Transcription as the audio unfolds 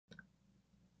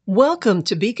Welcome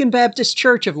to Beacon Baptist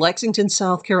Church of Lexington,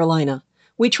 South Carolina.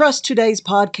 We trust today's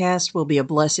podcast will be a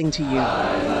blessing to you.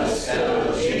 I must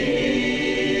tell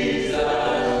Jesus.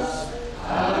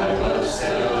 I must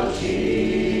tell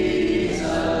Jesus.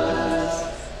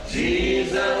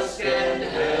 Jesus can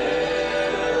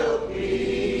help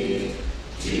me.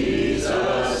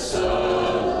 Jesus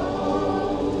alone.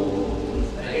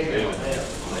 Amen.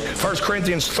 1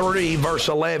 Corinthians 3, verse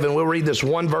 11. We'll read this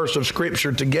one verse of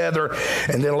Scripture together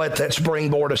and then let that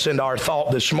springboard us into our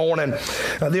thought this morning.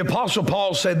 The Apostle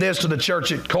Paul said this to the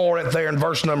church at Corinth there in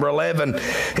verse number 11.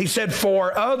 He said,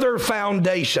 "For other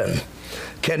foundation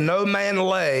can no man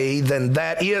lay than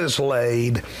that is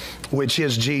laid, which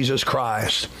is Jesus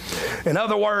Christ." In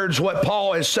other words, what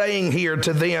Paul is saying here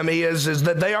to them is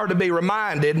that they are to be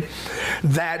reminded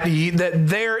that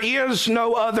there is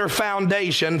no other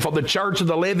foundation for the church of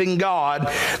the living God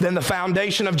than the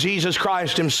foundation of Jesus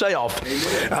Christ himself.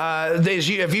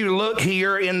 If you look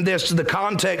here in the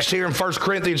context here in 1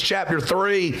 Corinthians chapter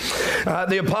 3,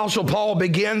 the Apostle Paul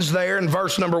begins there in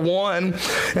verse number 1,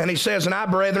 and he says, "And I,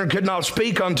 brethren, could not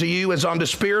speak unto you as unto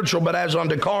spiritual, but as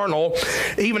unto carnal,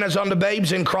 even as unto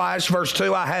babes in Christ." Verse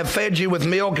 2, "I have fed you with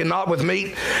milk and not with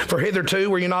meat, for hitherto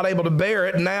were you not able to bear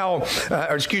it.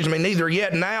 Neither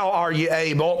yet now are ye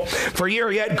able, for ye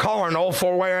are yet carnal.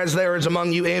 For whereas there is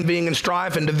among you envying and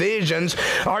strife and divisions,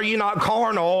 are ye not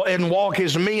carnal and walk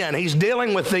as men?" He's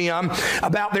dealing with them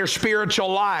about their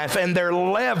spiritual life and their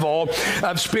level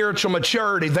of spiritual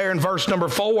maturity. There in verse number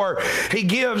 4, he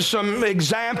gives some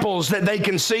examples that they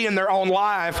can see in their own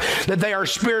life that they are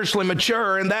spiritually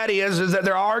mature, and that is that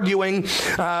they're arguing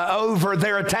over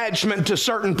their attachment to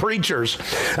certain preachers.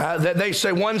 That they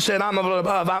say, one said,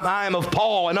 I am of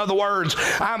Paul. In other words,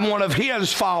 I'm one of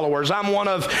his followers. I'm one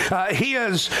of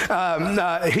his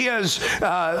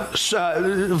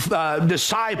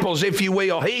disciples, if you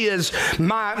will. He is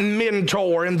my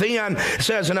mentor. And then it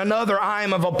says, and another, I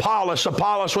am of Apollos.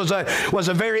 Apollos was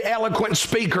a very eloquent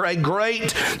speaker, a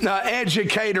great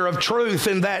educator of truth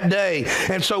in that day.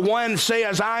 And so one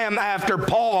says, I am after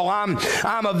Paul. I'm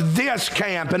of this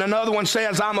camp. And another one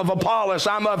says, I'm of Apollos.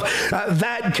 I'm of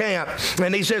that camp.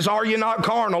 And he says, are you not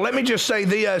carnal? Let me just say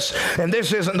this, and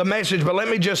this isn't the message, but let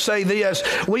me just say this.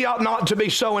 We ought not to be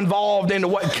so involved into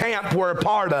what camp we're a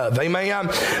part of. Amen.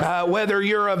 Whether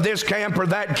you're of this camp or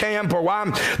that camp, or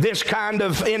I'm this kind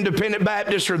of independent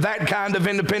Baptist or that kind of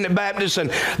independent Baptist,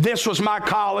 and this was my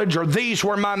college, or these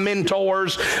were my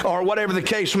mentors, or whatever the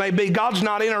case may be. God's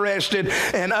not interested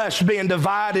in us being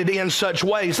divided in such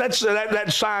ways. That's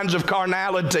signs of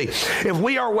carnality. If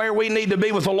we are where we need to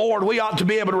be with the Lord, we ought to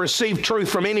be able to receive truth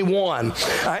from anyone,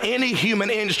 any human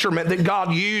instrument that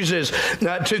God uses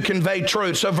to convey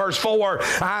truth. So verse 4,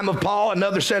 I'm of Paul.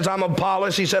 Another says, I'm of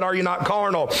Apollos. He said, are you not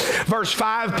carnal? Verse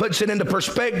 5 puts it into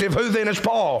perspective. Who then is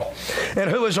Paul? And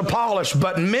who is Apollos?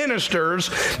 But ministers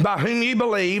by whom ye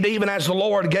believed, even as the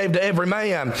Lord gave to every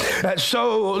man.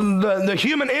 So the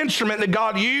human instrument that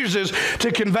God uses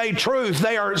to convey truth,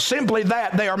 they are simply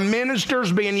that. They are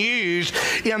ministers being used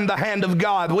in the hand of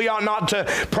God. We ought not to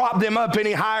prop them up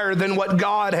any higher than what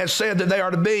God has said that they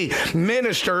are to be.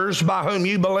 Ministers by whom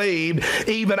you believed,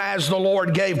 even as the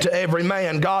Lord gave to every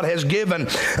man. God has given,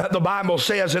 the Bible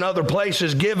says in other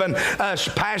places, given us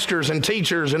pastors and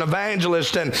teachers and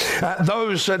evangelists and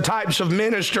those types of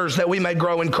ministers that we may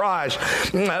grow in Christ.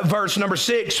 Verse number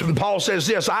 6, Paul says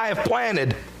this, I have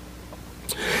planted,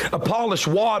 Apollos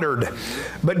watered,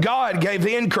 but God gave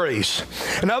the increase.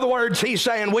 In other words, he's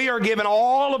saying we are giving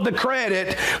all of the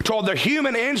credit toward the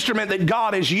human instrument that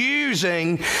God is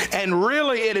using, and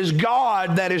really it is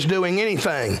God that is doing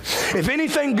anything. If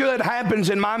anything good happens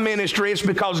in my ministry, it's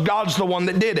because God's the one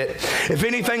that did it. If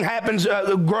anything happens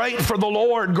great for the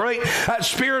Lord, great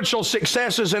spiritual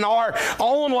successes in our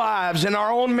own lives, in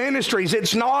our own ministries,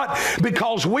 it's not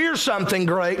because we're something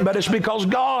great, but it's because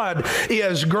God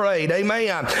is great. Amen.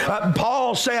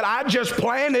 Paul said, I just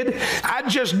planted. I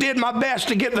just did my best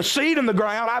to get the seed in the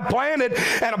ground. I planted,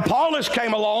 and Apollos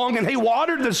came along, and he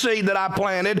watered the seed that I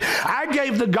planted. I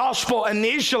gave the gospel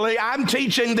initially. I'm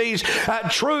teaching these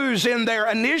truths in their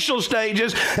initial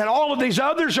stages, and all of these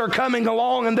others are coming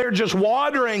along, and they're just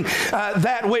watering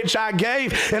that which I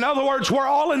gave. In other words, we're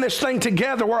all in this thing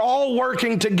together. We're all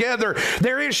working together.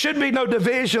 Should be no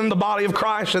division in the body of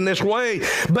Christ in this way,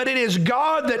 but it is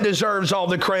God that deserves all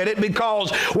the credit, because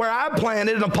because where I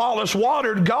planted and Apollos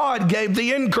watered, God gave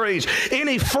the increase.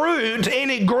 Any fruit,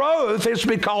 any growth, it's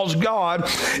because God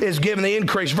is giving the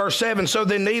increase. Verse 7, so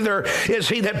then neither is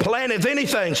he that planteth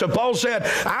anything. So Paul said,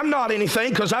 I'm not anything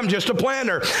because I'm just a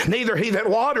planter. Neither he that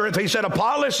watereth. He said,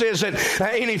 Apollos isn't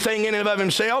anything in and of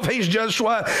himself. He's just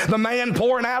the man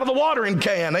pouring out of the watering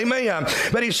can. Amen.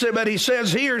 But he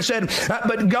says here, he said,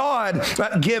 but God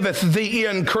giveth the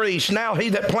increase. Now he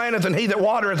that planteth and he that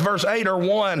watereth, verse 8, are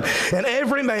one. And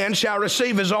every man shall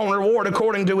receive his own reward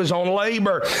according to his own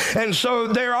labor. And so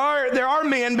there are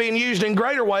men being used in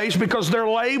greater ways because they're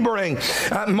laboring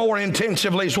more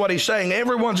intensively is what he's saying.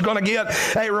 Everyone's going to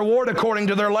get a reward according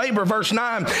to their labor. Verse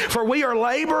 9, for we are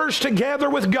laborers together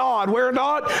with God. We're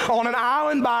not on an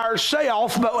island by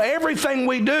ourselves, but everything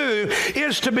we do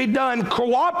is to be done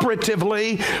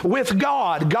cooperatively with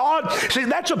God. God, see,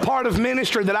 that's a part of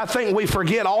ministry that I think we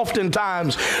forget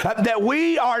oftentimes, that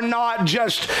we are not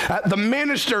just the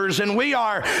ministers and we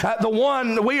are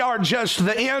we are just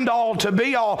the end all to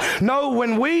be all. No,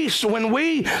 when we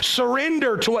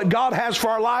surrender to what God has for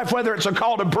our life, whether it's a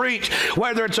call to preach,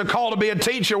 whether it's a call to be a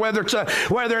teacher, whether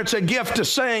it's a gift to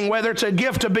sing, whether it's a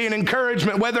gift to be an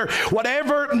encouragement, whatever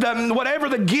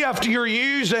the gift you're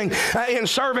using in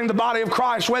serving the body of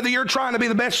Christ, whether you're trying to be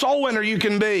the best soul winner you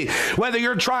can be, whether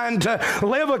you're trying to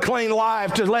live a clean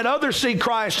life, to let others see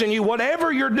Christ in you,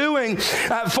 whatever you're doing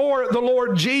for the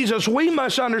Lord Jesus, we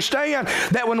must understand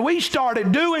that when we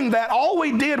started doing that, all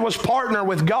we did was partner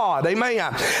with God.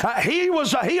 Amen. He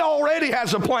already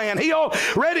has a plan. He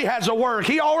already has a work.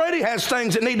 He already has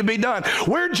things that need to be done.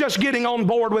 We're just getting on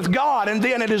board with God, and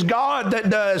then it is God that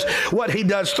does what he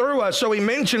does through us. So he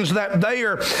mentions that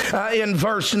there in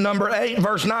verse number 8,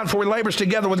 verse 9, for we labor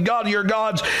together with God. You're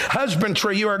God's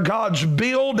husbandry. You are God's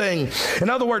building. In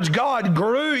other words, God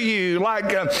grew you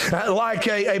like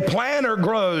a planter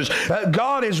grows.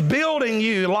 God is building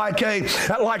you like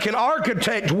an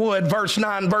architect would. Verse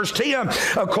 9, verse 10,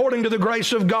 according to the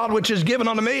grace of God which is given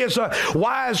unto me as a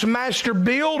wise master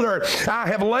builder, I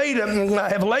have laid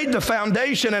the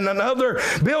foundation, and another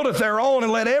buildeth thereon,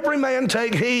 and let every man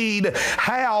take heed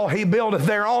how he buildeth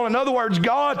thereon. In other words,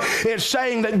 God is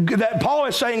saying that Paul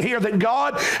is saying here that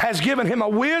God has given him a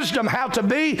wisdom how to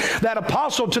be that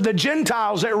apostle to the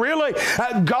Gentiles that really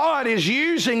God is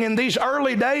using in these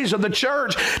early days of the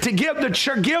church to give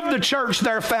the church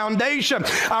their foundation,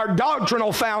 our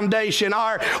doctrinal foundation,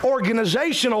 our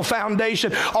organizational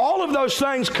foundation. All of those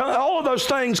things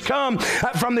come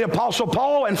from the Apostle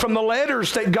Paul and from the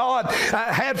letters that God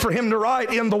had for him to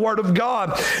write in the Word of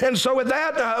God. And so with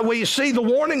that, we see the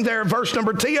warning there, verse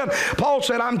number 10. Paul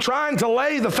said, I'm trying to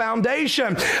lay the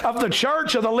foundation of the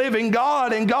church of the living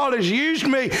God, and God has used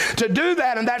me to do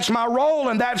that, and that's my role,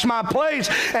 and that's my place.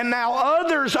 And now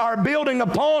others are building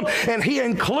upon, and he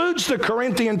includes the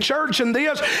Corinthian church in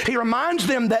this. He reminds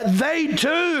them that they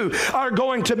too are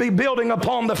going to be building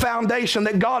upon the foundation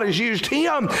that God has used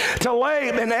him to lay,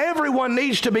 and everyone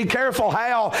needs to be careful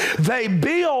how they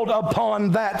build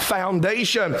upon that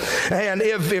foundation. And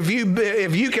if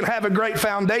you can have a great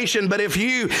foundation, but if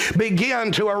you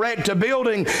begin to erect a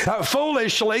building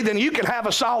foolishly, then you can have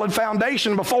a solid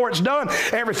foundation. Before it's done,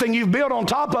 everything you've built on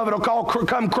top of it will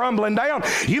come crumbling down.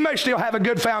 You may still have a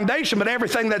good foundation, but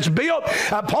everything that's built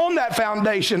upon that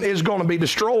foundation is going to be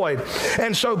destroyed.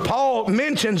 And so Paul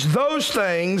mentions those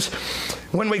things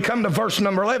when we come to verse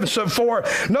number 11. So for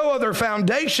no other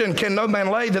foundation can no man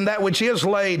lay than that which is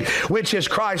laid, which is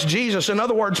Christ Jesus. In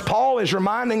other words, Paul is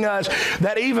reminding us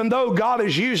that even though God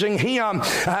is using him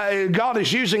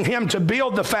to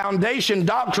build the foundation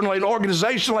doctrinally and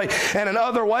organizationally and in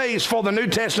other ways for the New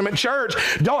Testament church,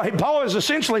 Paul is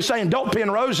essentially saying, don't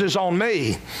pin roses on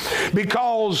me,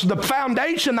 because the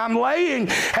foundation I'm laying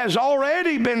has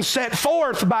already been set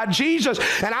forth by Jesus.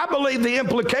 And I believe the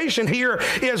implication here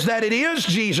is that it is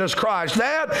Jesus Christ.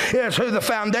 That is who the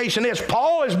foundation is.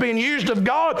 Paul is being used of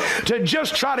God to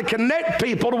just try to connect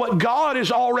people to what God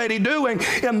is already doing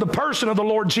in the person of the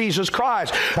Lord Jesus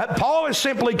Christ. Paul is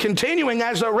simply continuing,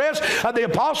 as the rest of the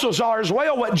apostles are as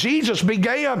well, what Jesus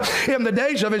began in the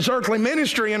days of his earthly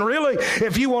ministry. And really,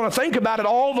 if you want to think about it,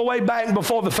 all the way back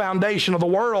before the foundation of the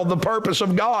world, the purpose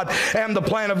of God and the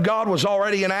plan of God was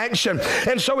already in action.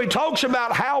 And so he talks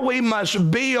about how we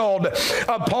must build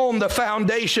upon the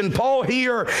foundation. Paul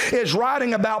here is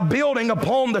writing about building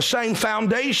upon the same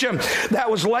foundation that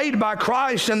was laid by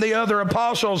Christ and the other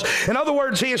apostles. In other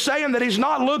words, he is saying that he's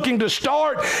not looking to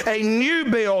start a new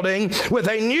building with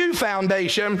a new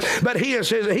foundation, but he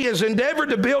has endeavored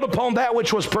to build upon that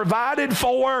which was provided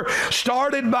for,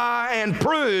 started by, and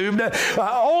proved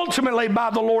ultimately by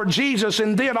the Lord Jesus,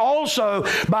 and then also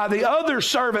by the other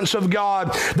servants of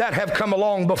God that have come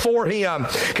along before him.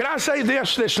 Can I say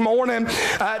this morning?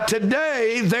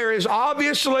 Today there is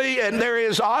obviously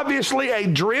a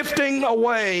drifting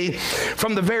away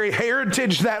from the very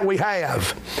heritage that we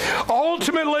have.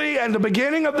 Ultimately, at the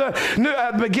beginning of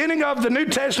the New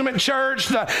Testament church,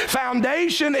 the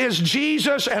foundation is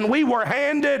Jesus, and we were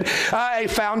handed a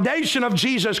foundation of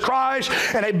Jesus Christ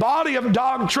and a body of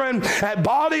doctrine, a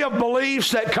body of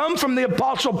beliefs that come from the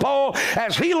Apostle Paul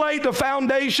as he laid the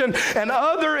foundation, and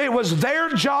it was their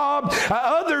job,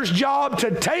 others' job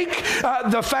to take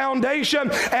the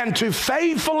foundation and to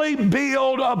faithfully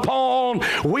build upon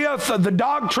with the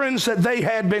doctrines that they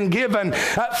had been given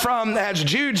from, as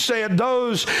Jude said,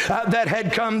 those that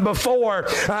had come before,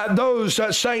 those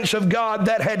saints of God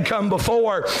that had come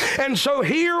before. And so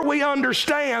here we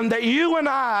understand that you and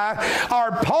I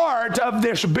are part of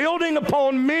this building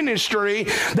upon ministry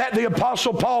that the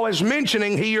Apostle Paul is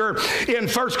mentioning here in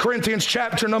 1 Corinthians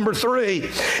chapter number 3.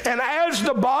 And as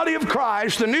the body of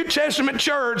Christ, the New Testament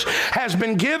church has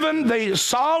been given the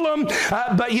solemn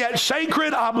but yet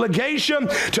sacred obligation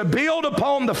to build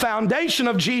upon the foundation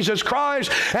of Jesus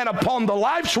Christ and upon the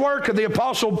life's work of the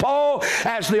Apostle Paul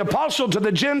as the apostle to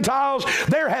the Gentiles.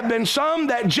 There have been some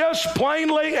that just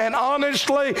plainly and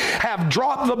honestly have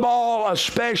dropped the ball,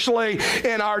 especially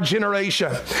in our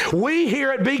generation. We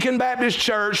here at Beacon Baptist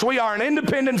Church, we are an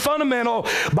independent, fundamental,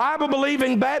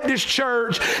 Bible-believing Baptist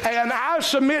church, and I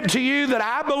submit to you that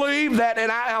I believe that,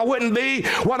 and I wouldn't be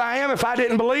what I am if I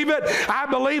didn't believe it. I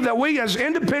believe that we as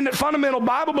independent, fundamental,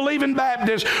 Bible-believing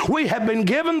Baptists, we have been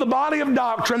given the body of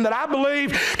doctrine that I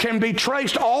believe can be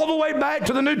traced all the way back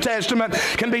to the New Testament,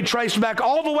 can be traced back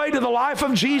all the way to the life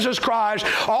of Jesus Christ,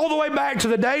 all the way back to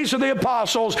the days of the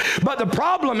apostles. But the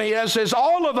problem is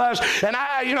all of us, and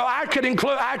I could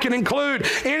include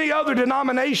any other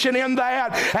denomination in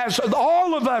that, as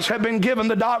all of us have been given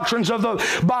the doctrines of the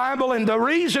Bible, and the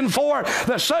reason for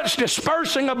such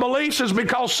dispersing of beliefs is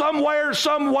because somewhere,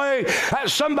 some way,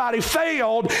 somebody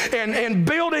failed in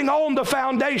building on the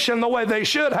foundation the way they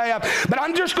should have. But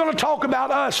I'm just going to talk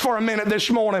about us for a minute this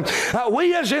morning.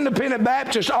 We as independent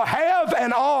Baptists have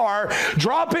and are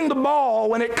dropping the ball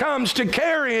when it comes to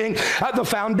carrying the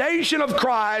foundation of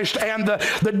Christ and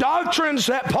the doctrines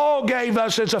that Paul gave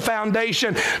us as a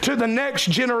foundation to the next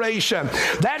generation.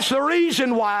 That's the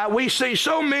reason why we see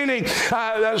so many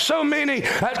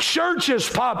churches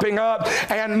popping up,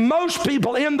 and most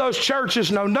people in those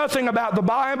churches know nothing about the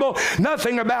Bible,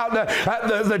 nothing about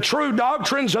the true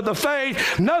doctrines of the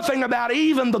faith, nothing about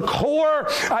even the core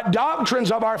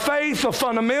doctrines of our faith, the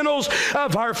fundamentals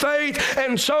of our faith.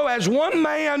 And so as one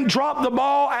man dropped the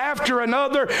ball after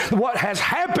another, what has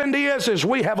happened is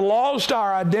we have lost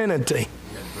our identity.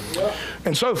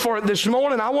 And so for this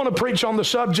morning, I want to preach on the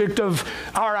subject of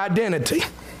our identity.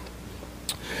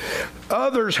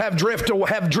 Others have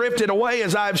drifted away,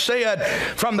 as I've said,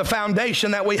 from the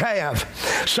foundation that we have.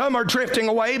 Some are drifting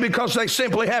away because they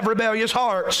simply have rebellious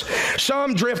hearts.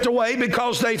 Some drift away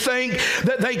because they think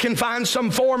that they can find some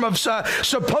form of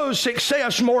supposed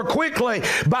success more quickly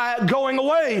by going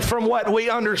away from what we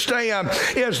understand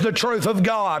is the truth of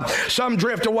God. Some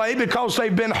drift away because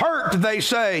they've been hurt, they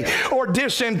say, or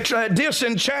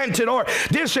disenchanted or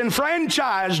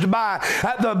disenfranchised by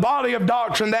the body of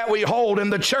doctrine that we hold in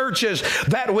the churches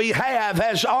that we have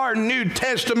as our New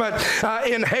Testament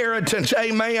inheritance,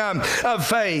 amen, of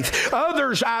faith.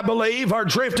 Others, I believe, are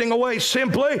drifting away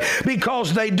simply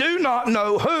because they do not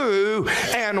know who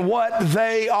and what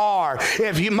they are.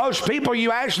 Most people,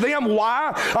 you ask them,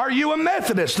 why are you a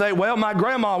Methodist? Well, my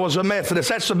grandma was a Methodist.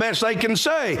 That's the best they can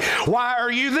say. Why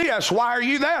are you this? Why are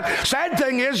you that? Sad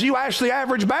thing is, you ask the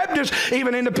average Baptist,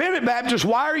 even independent Baptist,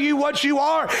 why are you what you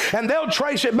are? And they'll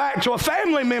trace it back to a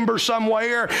family member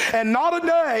somewhere, and not a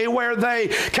day where they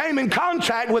came in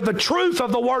contact with the truth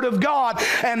of the Word of God,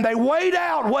 and they weighed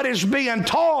out what is being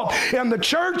taught in the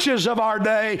churches of our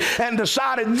day and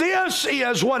decided this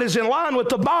is what is in line with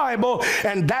the Bible,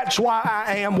 and that's why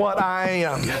I am what I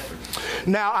am.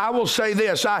 Now, I will say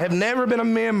this. I have never been a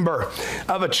member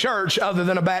of a church other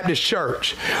than a Baptist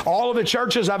church. All of the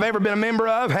churches I've ever been a member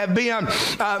of have been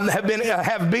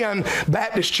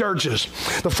Baptist churches.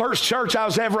 The first church I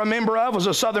was ever a member of was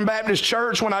a Southern Baptist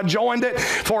church when I joined it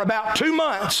for about 2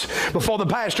 months before the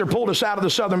pastor pulled us out of the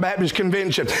Southern Baptist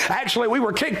Convention. Actually, we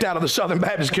were kicked out of the Southern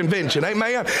Baptist Convention.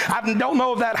 Amen. I don't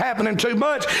know if that happening too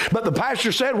much, but the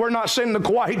pastor said, we're not sending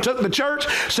he took the church,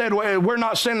 said, we're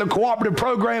not sending the cooperative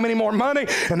program any more money.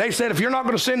 And they said, if you're not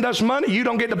going to send us money, you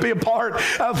don't get to be a part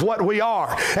of what we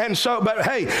are. And so, but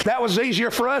hey, that was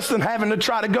easier for us than having to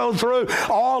try to go through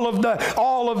all of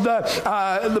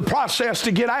the process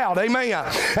to get out. Amen.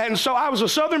 And so I was a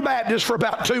Southern Baptist for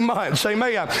about 2 months.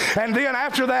 Amen. And then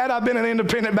after that, I've been an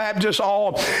independent Baptist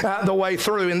all the way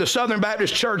through. In the Southern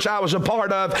Baptist church I was a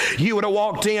part of, you would have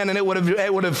walked in and it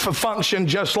would have functioned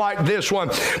just like this one,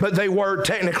 but they were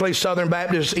technically Southern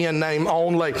Baptist in name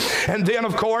only. And then,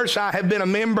 of course, I have been a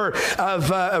member of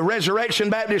Resurrection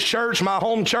Baptist Church. My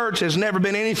home church has never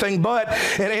been anything but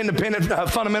an independent,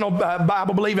 fundamental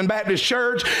Bible-believing Baptist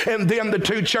church. And then the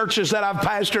 2 churches that I've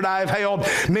pastored, I've held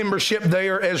membership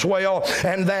there as well.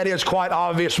 And that is quite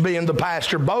obvious, being the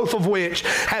pastor, both of which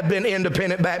have been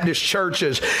independent Baptist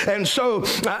churches. And so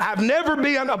I've never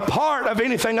been a part of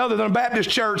anything other than a Baptist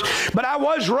church, but I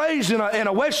was raised in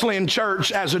a Wesleyan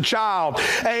church as a child.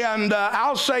 And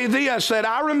I'll say this, that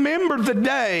I remember the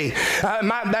day,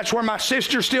 that's where my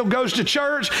sister still goes to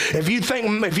church. If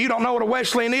you don't know what a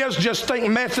Wesleyan is, just think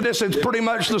Methodist. It's pretty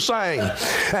much the same.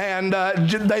 And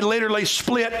they literally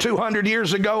split 200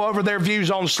 years ago over their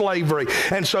views on slavery.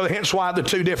 And so hence why the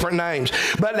 2 different names.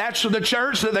 But that's the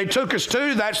church that they took us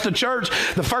to. That's the church,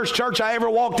 the first church I ever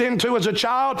walked into as a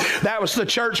child. That was the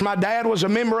church my dad was a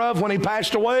member of when he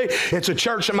passed away. It's a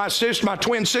church that my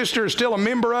twin sister is still a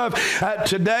member of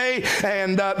today.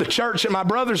 And the church that my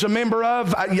brother's a member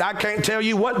of, I can't tell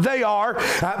you what they are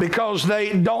because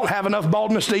they don't have enough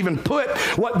boldness to even put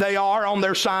what they are on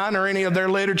their sign or any of their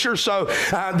literature. So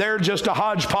they're just a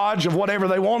hodgepodge of whatever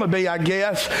they want to be, I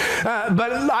guess.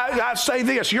 But I say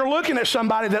this, you're looking at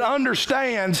somebody that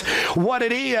understands what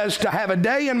it is to have a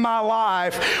day in my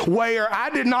life where I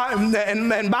did not,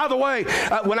 and by the way,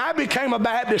 when I became a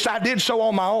Baptist, I did so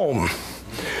on my own.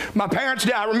 My parents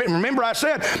died. Remember I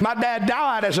said my dad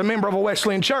died as a member of a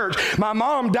Wesleyan church. My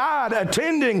mom died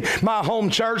attending my home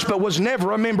church, but was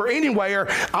never a member anywhere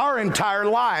our entire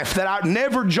life. That I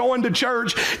never joined a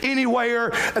church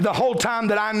anywhere the whole time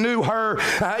that I knew her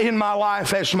in my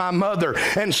life as my mother.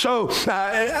 And so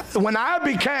when I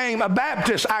became a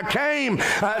Baptist, I came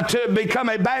to become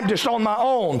a Baptist on my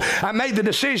own. I made the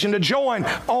decision to join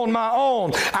on my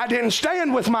own. I didn't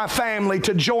stand with my family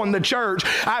to join the church.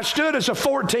 I stood as a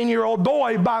 14-year-old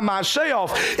boy by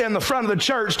myself in the front of the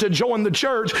church to join the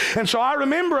church. And so I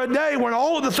remember a day when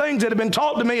all of the things that had been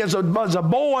taught to me as a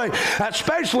boy,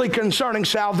 especially concerning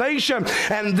salvation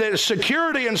and the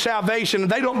security in salvation,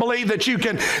 they don't believe that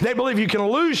they believe you can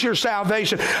lose your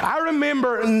salvation. I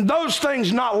remember those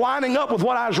things not lining up with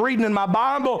what I was reading in my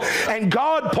Bible and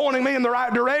God pointing me in the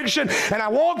right direction. And I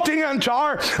walked into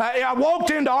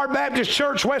our Baptist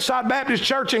church, Westside Baptist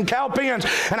Church in Cowpens,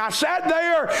 and I sat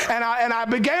there and I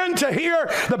began to hear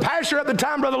the pastor at the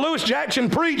time, Brother Lewis Jackson,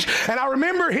 preach. And I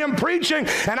remember him preaching,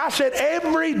 and I said,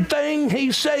 everything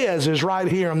he says is right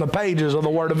here on the pages of the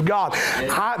Word of God.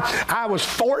 I was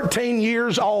 14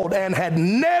 years old and had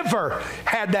never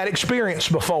had that experience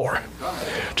before,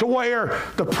 to where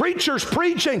the preacher's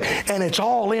preaching and it's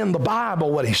all in the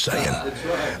Bible what he's saying.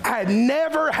 I had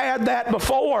never had that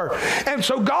before. And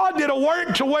so God did a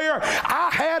work to where I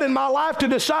had in my life to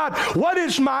decide, what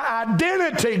is my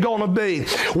identity going to be?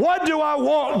 What do I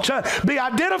want to be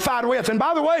identified with? And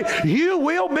by the way, you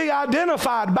will be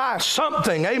identified by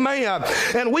something. Amen.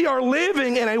 And we are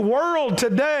living in a world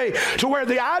today to where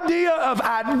the idea of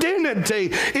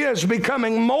identity is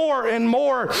becoming more and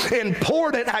more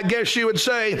important, I guess you would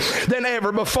say, than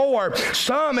ever before.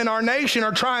 Some in our nation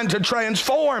are trying to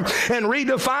transform and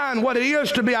redefine what it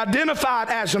is to be identified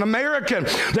as an American.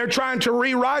 They're trying to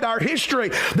rewrite our history.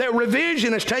 That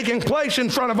revision is taking place in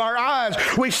front of our eyes.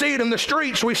 We see it in the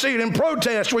streets. We see it in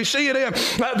protests. We see it in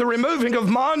the removing of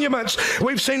monuments.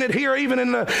 We've seen it here even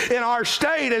in our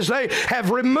state as they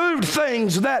have removed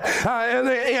things that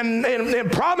in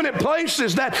prominent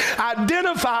places that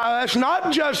identify us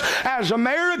not just as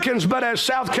Americans but as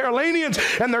South Carolinians,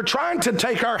 and they're trying to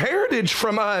take our heritage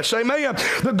from us. Amen.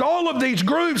 The goal of these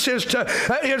groups is to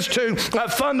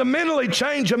fundamentally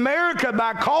change America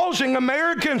by causing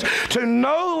Americans to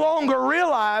no longer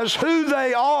realize who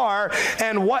they are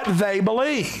and what they believe.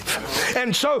 believe.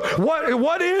 And so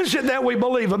what is it that we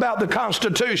believe about the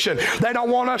Constitution? They don't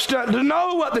want us to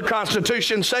know what the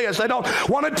Constitution says. They don't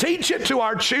want to teach it to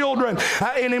our children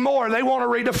anymore. They want to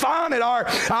redefine it.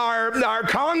 Our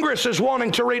Congress is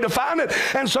wanting to redefine it.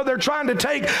 And so they're trying to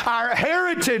take our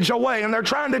heritage away, and they're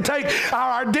trying to take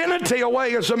our identity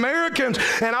away as Americans.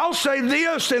 And I'll say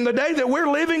this, in the day that we're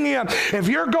living in, if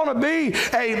you're going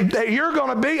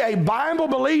to be a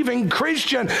Bible-believing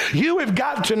Christian, you have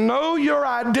got to know your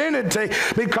identity,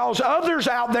 because others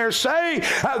out there say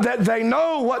that they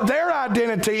know what their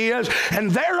identity is,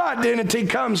 and their identity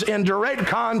comes in direct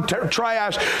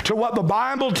contrast to what the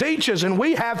Bible teaches, and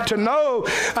we have to know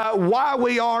why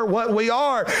we are what we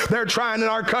are. They're trying in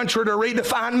our country to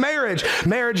redefine marriage.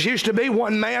 Marriage used to be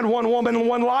one man, one woman, and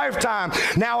one lifetime.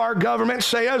 Now our government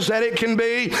says that it can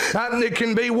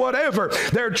be whatever.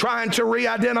 They're trying to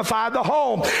re-identify the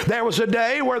home. There was a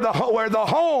day where the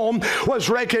home was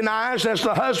recognized as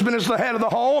the husband is the head of the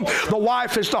home, the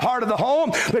wife is the heart of the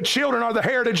home, the children are the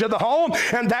heritage of the home,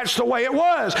 and that's the way it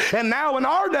was. And now in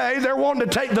our day, they're wanting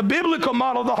to take the biblical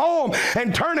model of the home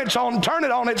and turn it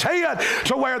on its head,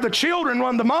 to where the children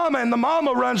run the mama and the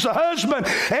mama runs the husband.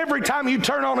 Every time you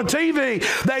turn on a TV,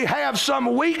 they have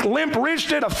some weak,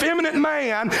 limp-wristed, effeminate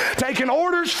man taking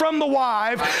orders from the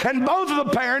wife, and both of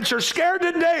the parents are scared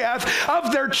to death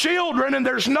of their children, and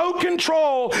there's no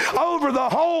control over the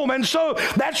home. And so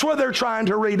that's where they're trying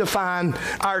to redefine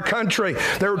our country.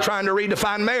 They're trying to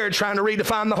redefine marriage, trying to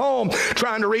redefine the home,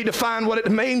 trying to redefine what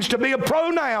it means to be a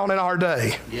pronoun in our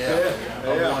day.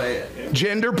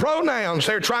 Gender pronouns.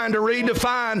 They're trying to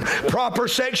redefine proper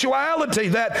sexuality,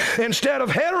 that instead of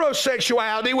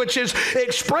heterosexuality, which is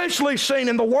expressly seen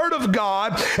in the Word of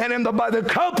God and in the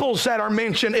couples that are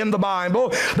mentioned in the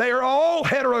Bible, they are all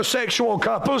heterosexual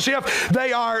couples if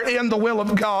they are in the will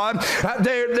of God.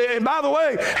 And by the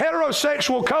way,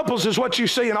 heterosexual couples is what you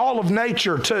see in all of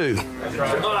nature too.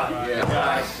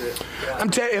 I'm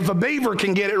telling you, if a beaver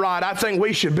can get it right, I think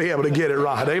we should be able to get it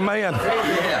right. Amen.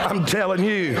 I'm telling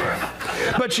you.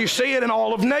 But you see it in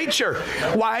all of nature.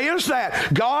 Why is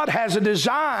that? God has a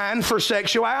design for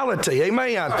sexuality.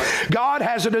 Amen. God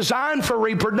has a design for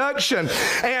reproduction.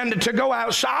 And to go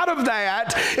outside of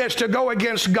that is to go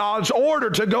against God's order,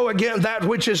 to go against that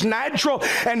which is natural,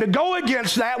 and to go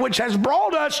against that which has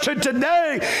brought us to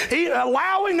today,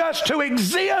 allowing us to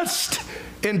exist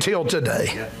until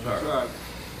today.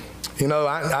 You know,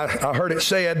 I heard it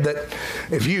said that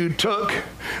if you took,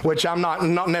 which I'm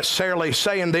not necessarily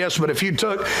saying this, but if you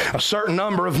took a certain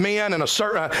number of men and a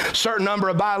certain number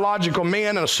of biological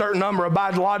men and a certain number of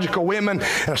biological women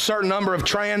and a certain number of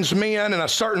trans men and a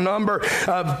certain number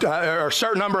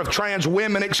of trans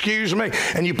women,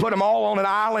 and you put them all on an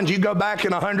island, you go back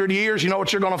in 100 years, you know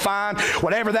what you're going to find?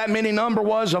 Whatever that many number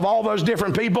was of all those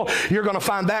different people, you're going to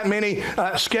find that many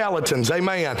skeletons.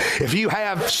 Amen. If you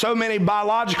have so many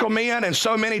biological men and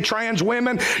so many trans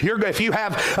women, if you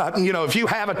have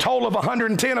a total of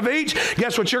 110 of each,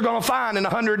 guess what you're going to find in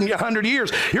 100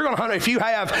 years? You're going to find, if you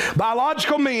have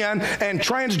biological men and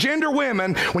transgender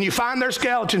women, when you find their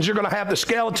skeletons, you're going to have the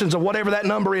skeletons of whatever that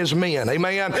number is men.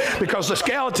 Amen. Because the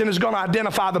skeleton is going to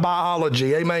identify the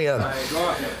biology. Amen.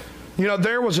 You know,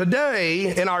 there was a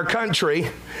day in our country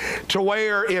to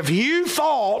where if you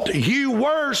thought you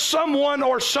were someone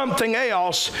or something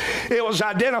else, it was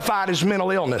identified as mental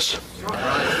illness.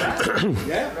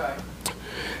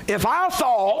 If I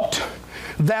thought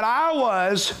that I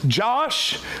was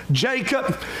Josh,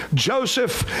 Jacob,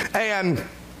 Joseph, and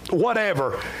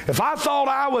whatever, if I thought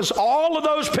I was all of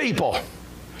those people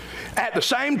at the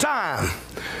same time,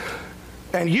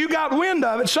 and you got wind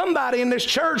of it, somebody in this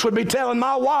church would be telling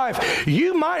my wife,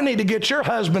 you might need to get your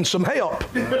husband some help.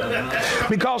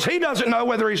 Because he doesn't know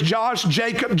whether he's Josh,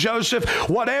 Jacob, Joseph,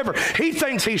 whatever. He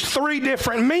thinks he's three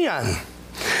different men.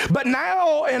 But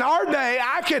now in our day,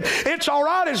 it's all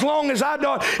right as long as I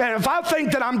don't, and if I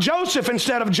think that I'm Joseph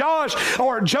instead of Josh,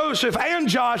 or Joseph and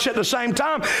Josh at the same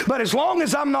time, but as long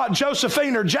as I'm not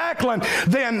Josephine or Jacqueline,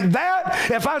 then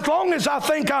as long as I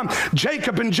think I'm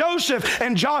Jacob and Joseph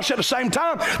and Josh at the same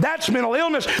time, that's mental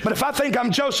illness. But if I think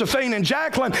I'm Josephine and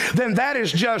Jacqueline, then that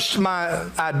is just my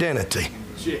identity.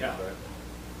 Yeah.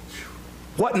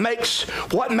 What makes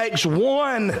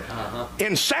one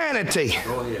insanity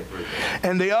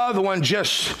and the other one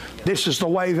just, this is the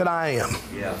way that I am?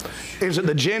 Yeah. Is it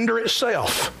the gender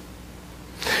itself?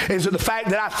 Is it the fact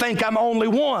that I think I'm only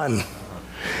one?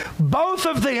 Both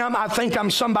of them, I think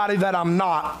I'm somebody that I'm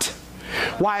not.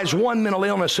 Why is one mental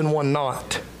illness and one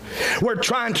not? We're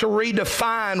trying to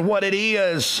redefine what it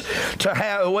is to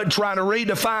have, trying to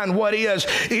redefine what is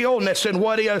illness and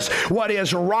what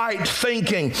is right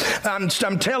thinking. I'm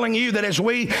telling you that as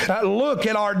we look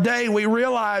at our day, we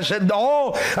realize that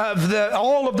all of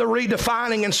the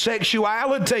redefining in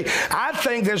sexuality, I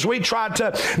think as we try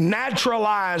to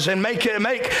naturalize and make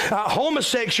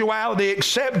homosexuality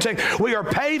accepting, we are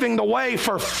paving the way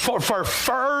for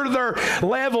further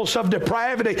levels of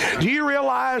depravity. Do you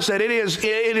realize that it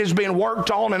is being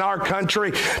worked on in our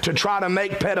country to try to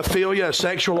make pedophilia a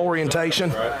sexual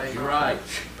orientation? Right.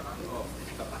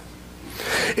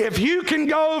 If you can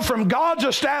go from God's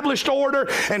established order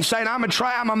and saying, I'm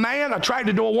a man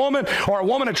attracted to a woman, or a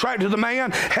woman attracted to the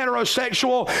man,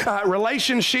 heterosexual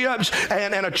relationships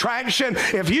and attraction,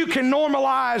 if you can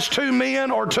normalize two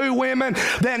men or two women,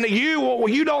 then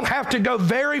you don't have to go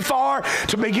very far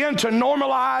to begin to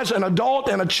normalize an adult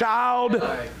and a child.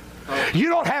 You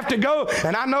don't have to go,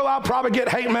 and I know I'll probably get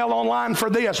hate mail online for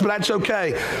this, but that's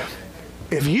okay.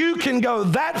 If you can go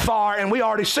that far, and we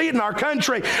already see it in our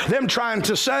country, them trying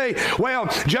to say, well,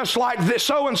 just like this,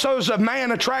 so-and-so's a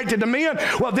man attracted to men,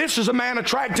 well, this is a man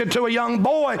attracted to a young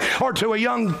boy or to a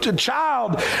young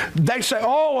child. They say,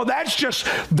 oh, well, that's just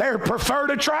their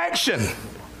preferred attraction.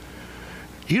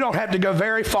 You don't have to go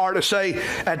very far to say,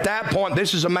 at that point,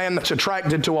 this is a man that's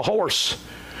attracted to a horse.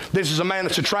 This is a man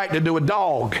that's attracted to a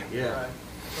dog. Yeah.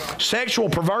 Sexual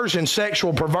perversion,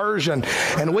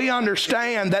 and we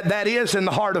understand that that is in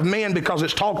the heart of men because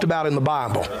it's talked about in the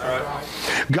Bible.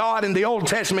 God in the Old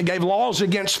Testament gave laws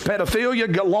against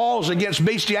pedophilia, laws against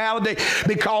bestiality,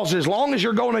 because as long as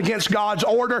you're going against God's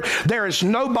order, there is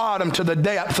no bottom to the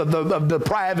depth of the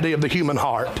depravity of the human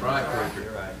heart.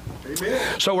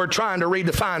 So we're trying to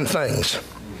redefine things.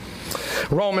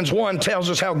 Romans 1 tells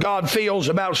us how God feels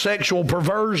about sexual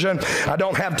perversion. I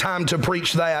don't have time to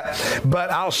preach that,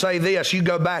 but I'll say this. You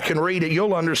go back and read it,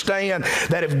 you'll understand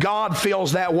that if God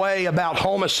feels that way about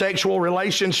homosexual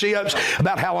relationships,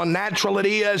 about how unnatural it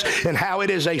is, and how it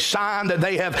is a sign that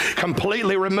they have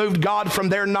completely removed God from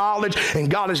their knowledge, and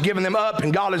God has given them up,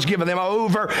 and God has given them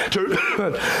over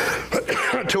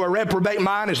to a reprobate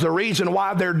mind is the reason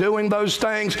why they're doing those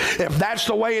things. If that's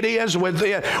the way it is with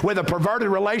a perverted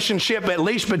relationship, at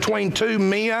least between two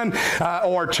men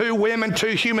or two women,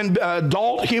 two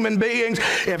adult human beings,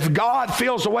 if God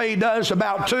feels the way he does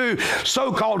about two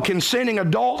so-called consenting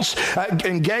adults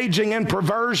engaging in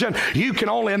perversion, you can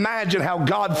only imagine how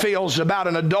God feels about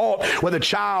an adult with a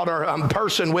child or a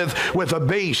person with a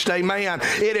beast. Amen.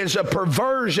 It is a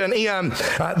perversion in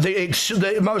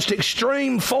the most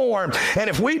extreme form. And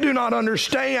if we do not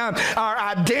understand our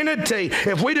identity,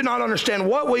 if we do not understand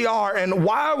what we are and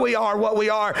why we are what we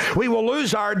are, we will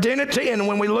lose our identity, and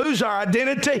when we lose our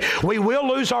identity, we will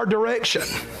lose our direction.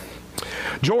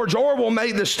 George Orwell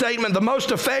made the statement, the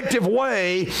most effective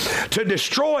way to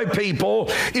destroy people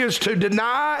is to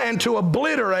deny and to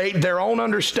obliterate their own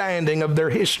understanding of their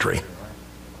history.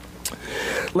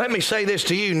 Let me say this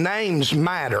to you, names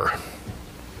matter.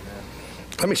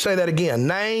 Let me say that again,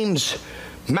 names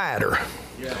matter.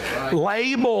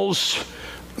 Labels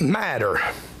matter.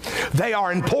 They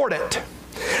are important.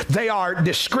 They are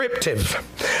descriptive.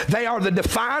 They are the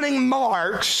defining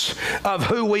marks of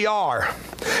who we are.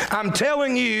 I'm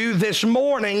telling you this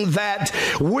morning that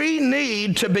we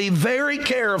need to be very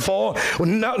careful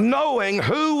knowing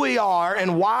who we are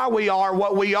and why we are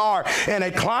what we are. In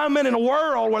a climate and a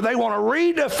world where they want to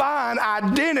redefine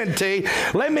identity,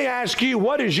 let me ask you,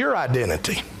 what is your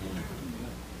identity?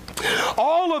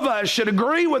 All of us should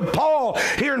agree with Paul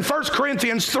here in 1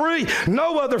 Corinthians 3.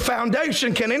 No other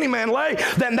foundation can any man lay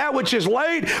than that which is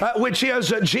laid, which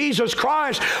is Jesus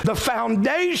Christ. The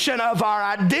foundation of our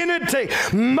identity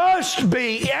must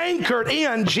be anchored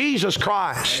in Jesus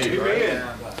Christ. Amen.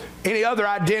 Any other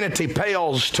identity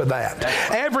pales to that.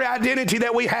 Every identity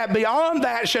that we have beyond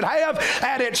that should have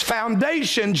at its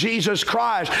foundation Jesus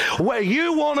Christ. Well,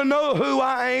 you want to know who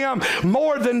I am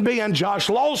more than being Josh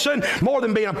Lawson, more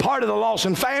than being a part of the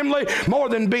Lawson family, more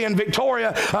than being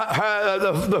Victoria,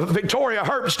 the Victoria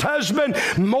Herbst's husband,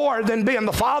 more than being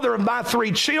the father of my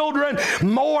 3 children,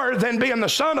 more than being the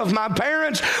son of my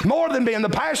parents, more than being the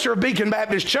pastor of Beacon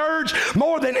Baptist Church,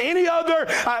 more than any other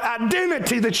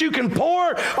identity that you can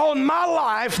pour on my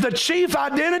life. The chief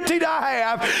identity that I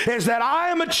have is that I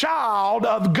am a child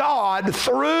of God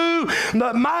through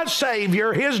my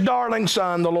Savior, His darling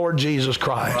Son, the Lord Jesus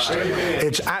Christ.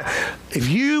 If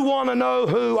you want to know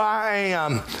who I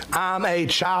am, I'm a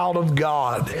child of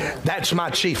God. That's my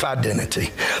chief identity.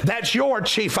 That's your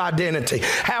chief identity.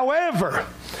 However,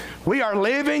 we are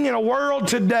living in a world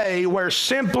today where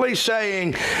simply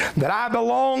saying that I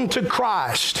belong to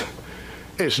Christ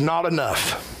is not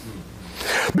enough.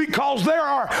 Because there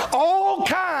are all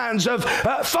kinds of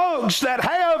folks that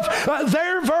have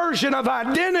their version of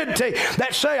identity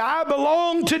that say, I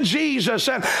belong to Jesus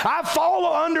and I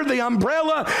fall under the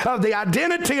umbrella of the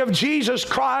identity of Jesus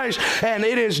Christ, and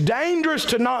it is dangerous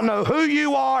to not know who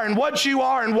you are and what you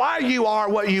are and why you are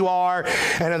what you are.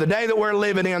 And in the day that we're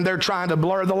living in, they're trying to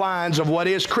blur the lines of what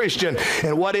is Christian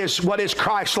and what is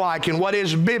Christ-like and what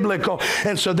is biblical.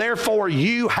 And so therefore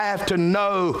you have to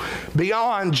know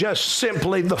beyond just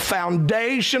simply the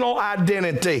foundational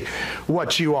identity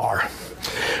what you are.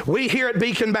 We here at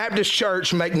Beacon Baptist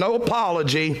Church make no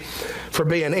apology for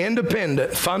being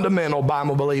independent, fundamental,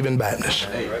 Bible-believing Baptists.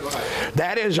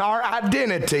 That is our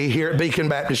identity here at Beacon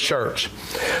Baptist Church.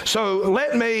 So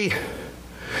let me,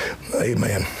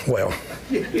 amen, well,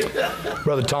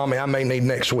 Brother Tommy, I may need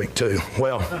next week too.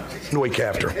 Well, the week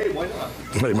after.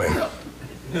 Amen.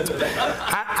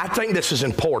 I think this is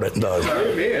important though.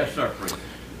 Yes, sir.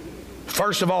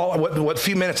 First of all, what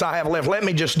few minutes I have left, let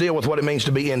me just deal with what it means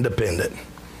to be independent.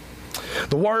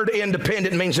 The word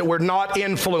independent means that we're not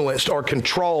influenced or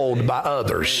controlled by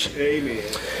others. Amen.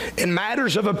 In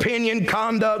matters of opinion,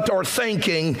 conduct, or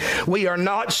thinking, we are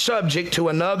not subject to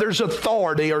another's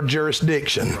authority or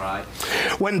jurisdiction. Right.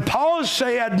 When Paul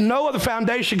said, no other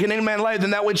foundation can any man lay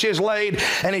than that which is laid,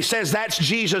 and he says that's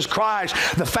Jesus Christ,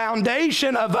 the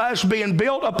foundation of us being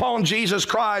built upon Jesus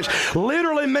Christ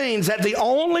literally means that the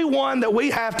only one that we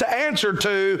have to answer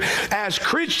to as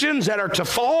Christians that are to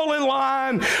fall in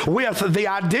line with the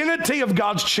identity of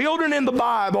God's children in the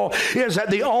Bible is that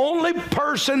the only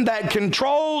person that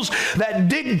controls, that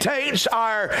dictates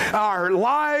our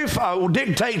life,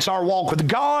 dictates our walk with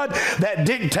God, that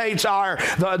dictates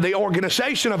the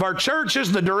organization of our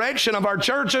churches, the direction of our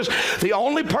churches, the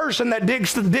only person that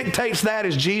dictates that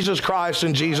is Jesus Christ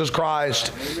and Jesus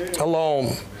Christ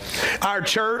alone. Our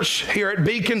church here at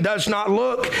Beacon does not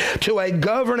look to a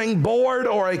governing board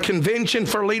or a convention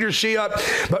for leadership,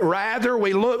 but rather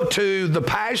we look to the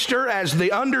pastor as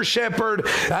the under shepherd,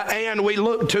 and we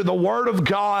look to the Word of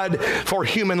God for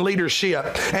human leadership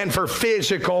and for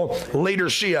physical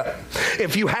leadership.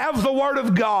 If you have the Word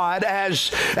of God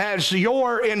as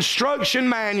your instruction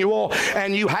manual,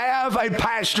 and you have a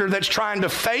pastor that's trying to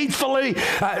faithfully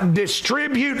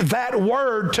distribute that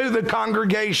Word to the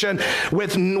congregation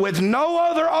with no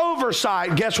other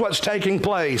oversight, guess what's taking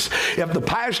place? If the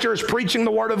pastor is preaching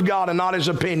the Word of God and not his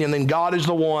opinion, then God is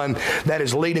the one that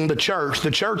is leading the church.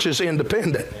 The church is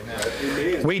independent.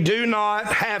 Amen. We do not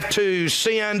have to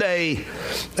send a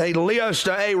list,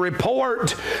 a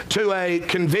report to a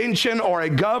convention or a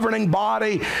governing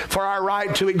body for our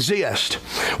right to exist.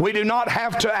 We do not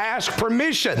have to ask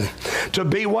permission to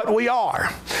be what we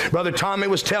are. Brother Tommy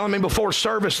was telling me before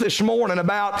service this morning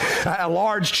about a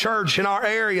large church in our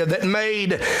area that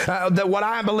made what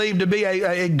I believe to be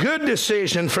a good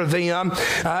decision for them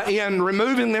in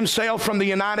removing themselves from the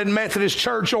United Methodist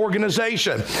Church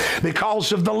organization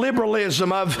because of the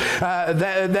liberalism of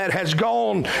that has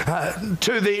gone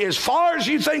to the as far as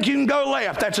you think you can go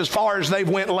left. That's as far as they've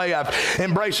went left,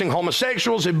 embracing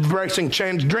homosexuals, embracing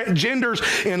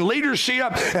transgenders in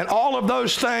leadership, and all of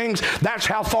those things. That's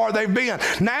how far they've been.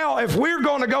 Now, if we're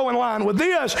going to go in line with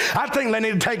this, I think they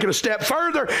need to take it a step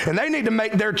further, and they need to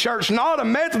make their church not a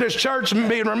Methodist church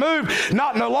being removed,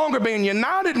 no longer being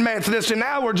United Methodist, and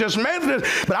now we're just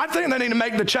Methodist. But I think they need to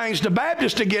make the change to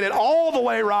Baptist to get it all the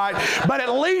way right. But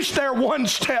at least they're one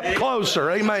step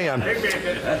closer. Amen.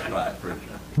 That's right, preacher.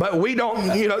 But we don't,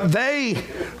 they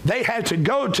had to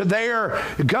go to their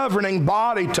governing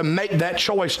body to make that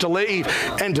choice to leave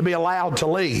and to be allowed to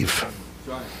leave.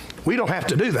 We don't have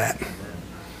to do that.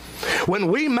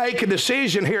 When we make a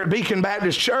decision here at Beacon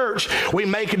Baptist Church, we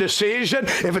make a decision.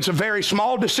 If it's a very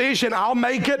small decision, I'll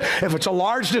make it. If it's a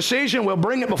large decision, we'll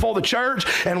bring it before the church,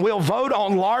 and we'll vote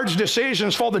on large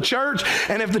decisions for the church.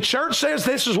 And if the church says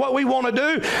this is what we want to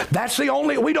do, that's the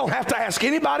only, we don't have to ask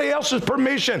anybody else's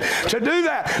permission to do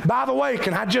that. By the way,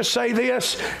 can I just say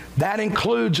this? That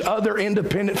includes other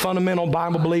independent, fundamental,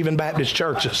 Bible-believing Baptist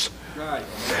churches.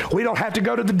 We don't have to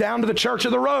go down to the church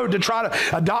of the road to try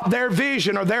to adopt their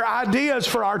vision or their ideas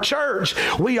for our church.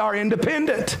 We are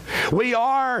independent. We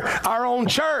are our own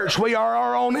church. We are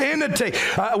our own entity.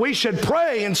 We should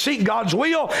pray and seek God's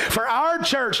will for our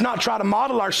church, not try to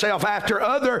model ourselves after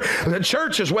other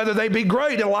churches, whether they be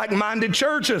great and like-minded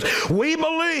churches. We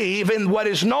believe in what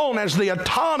is known as the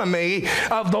autonomy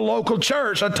of the local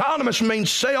church. Autonomous means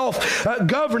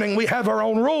self-governing. We have our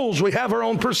own rules. We have our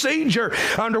own procedure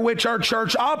under which our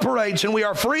church operates, and we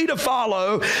are free to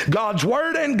follow God's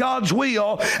word and God's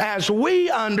will as we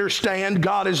understand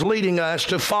God is leading us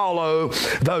to follow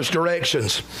those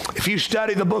directions. If you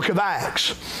study the book of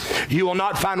Acts, you will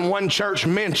not find one church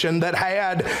mentioned that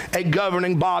had a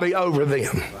governing body over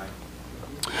them.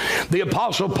 The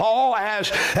Apostle Paul, as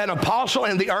an apostle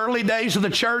in the early days of the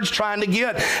church, trying to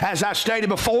get, as I stated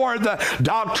before, the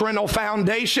doctrinal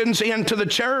foundations into the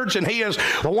church, and he is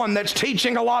the one that's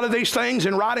teaching a lot of these things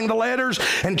and writing the letters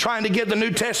and trying to get the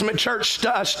New Testament church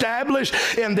established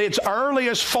in its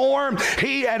earliest form.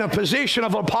 He, at a position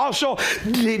of apostle,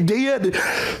 did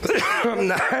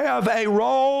have a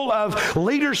role of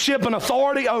leadership and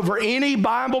authority over any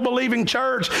Bible-believing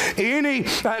church, any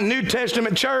New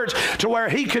Testament church, to where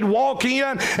he could walk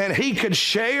in and he could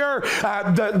share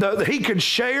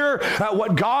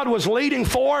what God was leading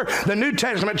for the New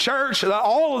Testament church,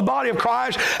 all of the body of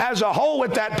Christ as a whole,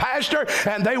 with that pastor,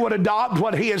 and they would adopt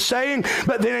what he is saying.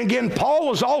 But then again, Paul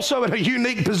was also in a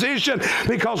unique position,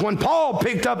 because when Paul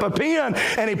picked up a pen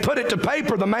and he put it to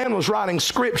paper, the man was writing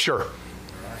scripture.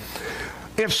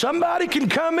 If somebody can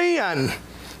come in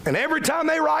and every time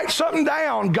they write something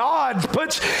down, God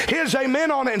puts his amen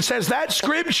on it and says that's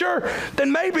scripture,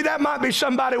 then maybe that might be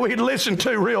somebody we'd listen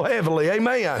to real heavily.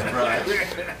 Amen.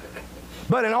 Right.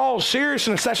 But in all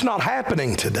seriousness, that's not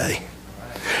happening today.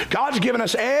 God's given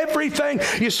us everything.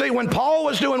 You see, when Paul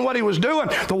was doing what he was doing,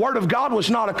 the Word of God was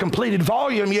not a completed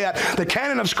volume yet. The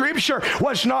canon of Scripture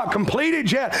was not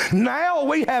completed yet. Now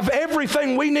we have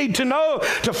everything we need to know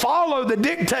to follow the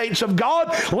dictates of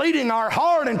God, leading our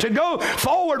heart and to go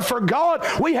forward for God.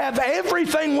 We have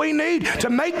everything we need to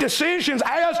make decisions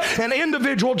as an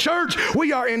individual church.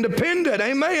 We are independent.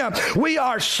 Amen. We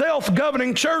are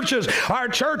self-governing churches. Our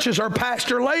churches are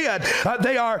pastor-led.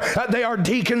 They are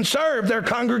deacon-served.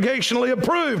 They're congregationally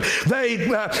approved. They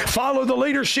follow the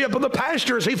leadership of the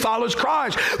pastor as he follows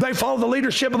Christ. They follow the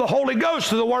leadership of the Holy Ghost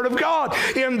through the Word of God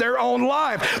in their own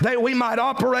life. We might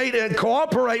operate and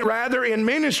cooperate rather in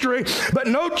ministry, but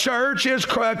no church is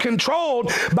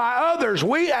controlled by others.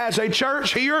 We as a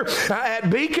church here at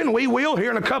Beacon, we will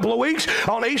here in a couple of weeks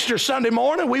on Easter Sunday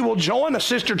morning, we will join a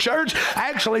sister church,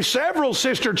 actually several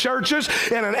sister churches,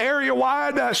 in an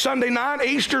area-wide Sunday night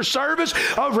Easter service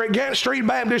over at Gant Street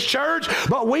Baptist Church.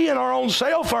 But we in our own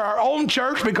self are our own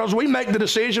church, because we make the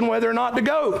decision whether or not to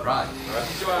go. Right.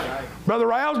 Brother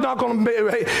Rao's not going to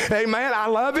be, amen, I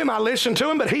love him, I listen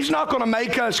to him, but he's not going to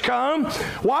make us come.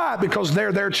 Why? Because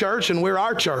they're their church and we're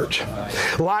our church.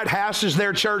 Lighthouse is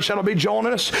their church that'll be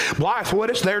joining us.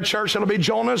 Blythewood is their church that'll be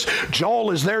joining us.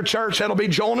 Joel is their church that'll be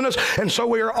joining us. And so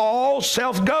we are all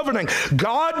self-governing.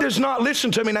 God does not, listen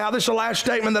to me now, this is the last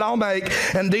statement that I'll make,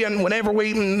 and then whenever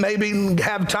we maybe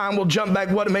have time, we'll jump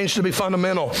back what it means to be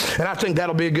fundamental. And I think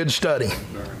that'll be a good study.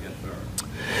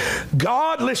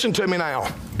 God, listen to me now,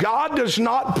 God does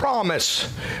not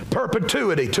promise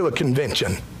perpetuity to a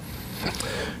convention.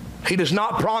 He does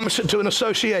not promise it to an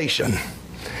association.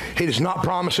 He does not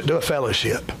promise it to a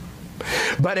fellowship.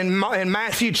 But in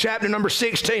Matthew chapter number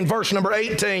 16, verse number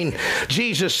 18,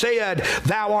 Jesus said,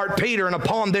 "Thou art Peter, and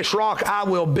upon this rock I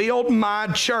will build my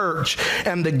church,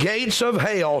 and the gates of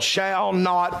hell shall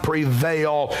not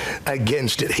prevail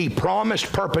against it." He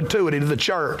promised perpetuity to the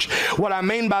church. What I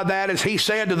mean by that is he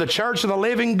said to the church of the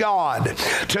living God,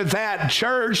 to that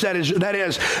church that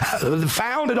is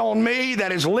founded on me,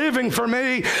 that is living for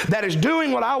me, that is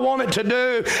doing what I want it to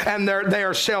do, and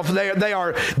they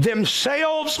are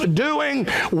themselves doing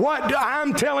what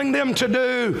I'm telling them to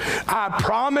do. I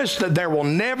promise that there will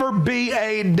never be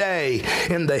a day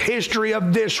in the history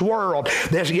of this world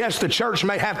that, yes, the church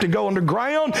may have to go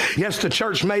underground. Yes, the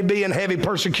church may be in heavy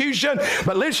persecution.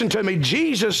 But listen to me,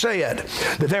 Jesus said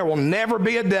that there will never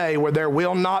be a day where there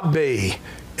will not be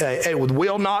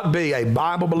a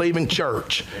Bible-believing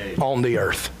church on the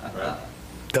earth.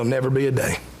 There'll never be a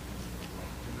day.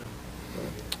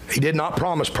 He did not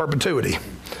promise perpetuity,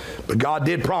 but God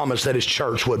did promise that his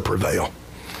church would prevail.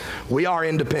 We are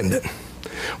independent.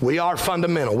 We are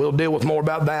fundamental. We'll deal with more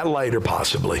about that later,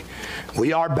 possibly.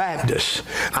 We are Baptists.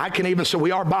 I can even say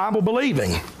we are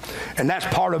Bible-believing, and that's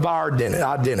part of our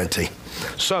identity.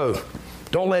 So,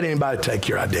 don't let anybody take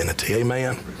your identity.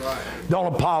 Amen?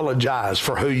 Don't apologize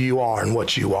for who you are and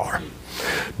what you are.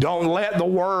 Don't let the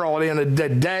world, in a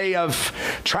day of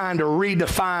trying to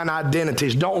redefine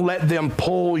identities, don't let them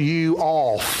pull you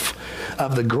off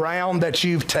of the ground that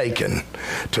you've taken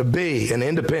to be an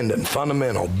independent,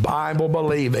 fundamental,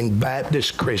 Bible-believing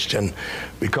Baptist Christian.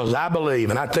 Because I believe,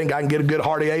 and I think I can get a good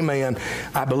hearty amen,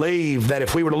 I believe that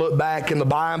if we were to look back in the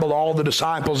Bible, all the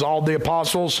disciples, all the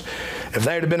apostles, if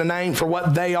there had been a name for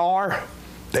what they are,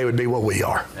 they would be what we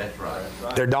are. That's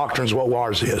right. Their doctrine's what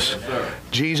ours is.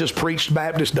 Jesus preached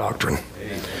Baptist doctrine.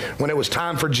 When it was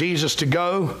time for Jesus to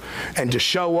go and to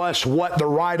show us what the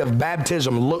rite of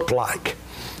baptism looked like,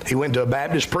 he went to a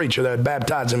Baptist preacher that would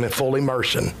baptize him in full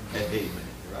immersion.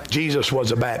 Jesus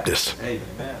was a Baptist.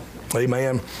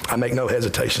 Amen. I make no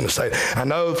hesitation to say that. I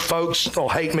know folks will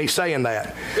hate me saying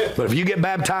that, but if you get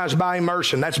baptized by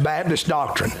immersion, that's Baptist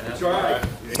doctrine. That's right.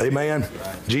 Amen.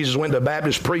 Jesus went to a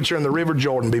Baptist preacher in the River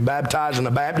Jordan, be baptized in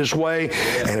the Baptist way,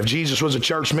 and if Jesus was a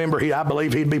church member, I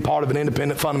believe he'd be part of an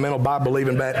independent, fundamental,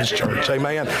 Bible-believing Baptist church.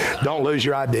 Amen. Don't lose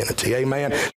your identity.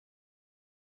 Amen.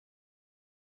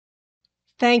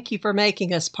 Thank you for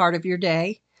making us part of your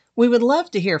day. We would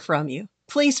love to hear from you.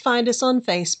 Please find us on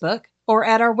Facebook or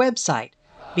at our website,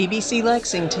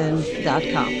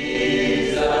 bbclexington.com.